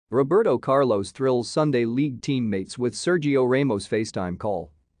Roberto Carlos thrills Sunday League teammates with Sergio Ramos FaceTime call.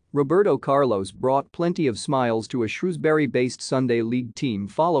 Roberto Carlos brought plenty of smiles to a Shrewsbury-based Sunday League team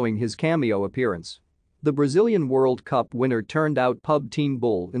following his cameo appearance. The Brazilian World Cup winner turned out pub team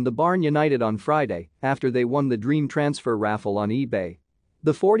Bull in the Barn United on Friday after they won the dream transfer raffle on eBay.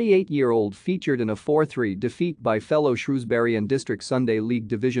 The 48-year-old featured in a 4-3 defeat by fellow Shrewsbury and District Sunday League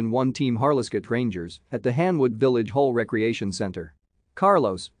Division 1 team Harlescott Rangers at the Hanwood Village Hall Recreation Centre.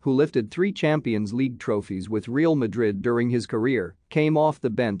 Carlos, who lifted 3 Champions League trophies with Real Madrid during his career, came off the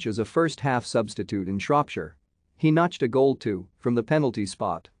bench as a first-half substitute in Shropshire. He notched a goal too, from the penalty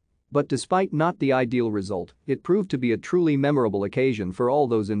spot. But despite not the ideal result, it proved to be a truly memorable occasion for all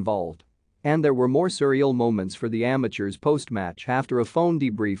those involved. And there were more surreal moments for the amateurs post-match after a phone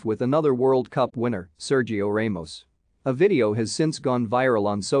debrief with another World Cup winner, Sergio Ramos. A video has since gone viral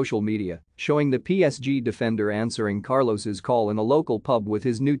on social media, showing the PSG defender answering Carlos's call in a local pub with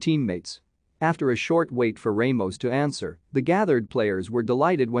his new teammates. After a short wait for Ramos to answer, the gathered players were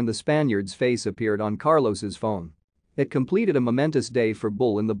delighted when the Spaniard's face appeared on Carlos's phone. It completed a momentous day for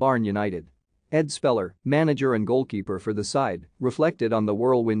Bull in the Barn United. Ed Speller, manager and goalkeeper for the side, reflected on the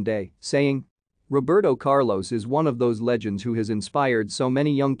whirlwind day, saying, "Roberto Carlos is one of those legends who has inspired so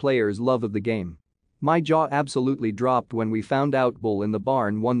many young players' love of the game. My jaw absolutely dropped when we found out Bull in the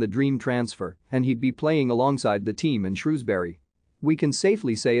Barn won the dream transfer and he'd be playing alongside the team in Shrewsbury. We can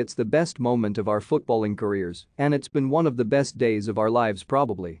safely say it's the best moment of our footballing careers and it's been one of the best days of our lives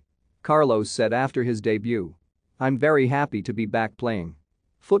probably," Carlos said after his debut. "I'm very happy to be back playing.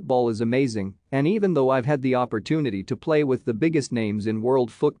 Football is amazing, and even though I've had the opportunity to play with the biggest names in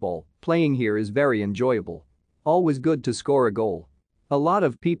world football, playing here is very enjoyable. Always good to score a goal. A lot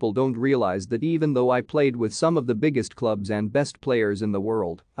of people don't realize that even though I played with some of the biggest clubs and best players in the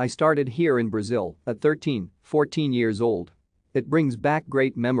world, I started here in Brazil at 13, 14 years old. It brings back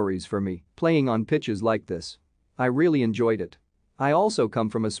great memories for me, playing on pitches like this. I really enjoyed it. I also come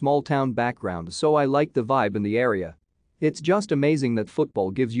from a small town background, so I like the vibe in the area. It's just amazing that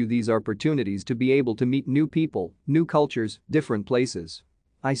football gives you these opportunities to be able to meet new people, new cultures, different places.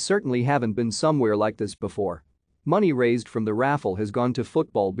 I certainly haven't been somewhere like this before." Money raised from the raffle has gone to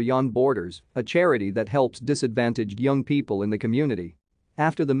Football Beyond Borders, a charity that helps disadvantaged young people in the community.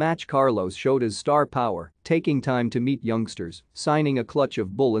 After the match, Carlos showed his star power, taking time to meet youngsters, signing a clutch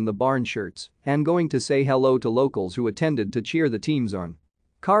of Bull in the Barn shirts, and going to say hello to locals who attended to cheer the teams on.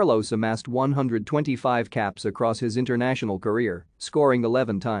 Carlos amassed 125 caps across his international career, scoring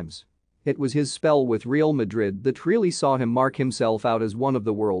 11 times. It was his spell with Real Madrid that really saw him mark himself out as one of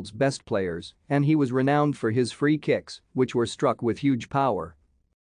the world's best players, and he was renowned for his free kicks, which were struck with huge power.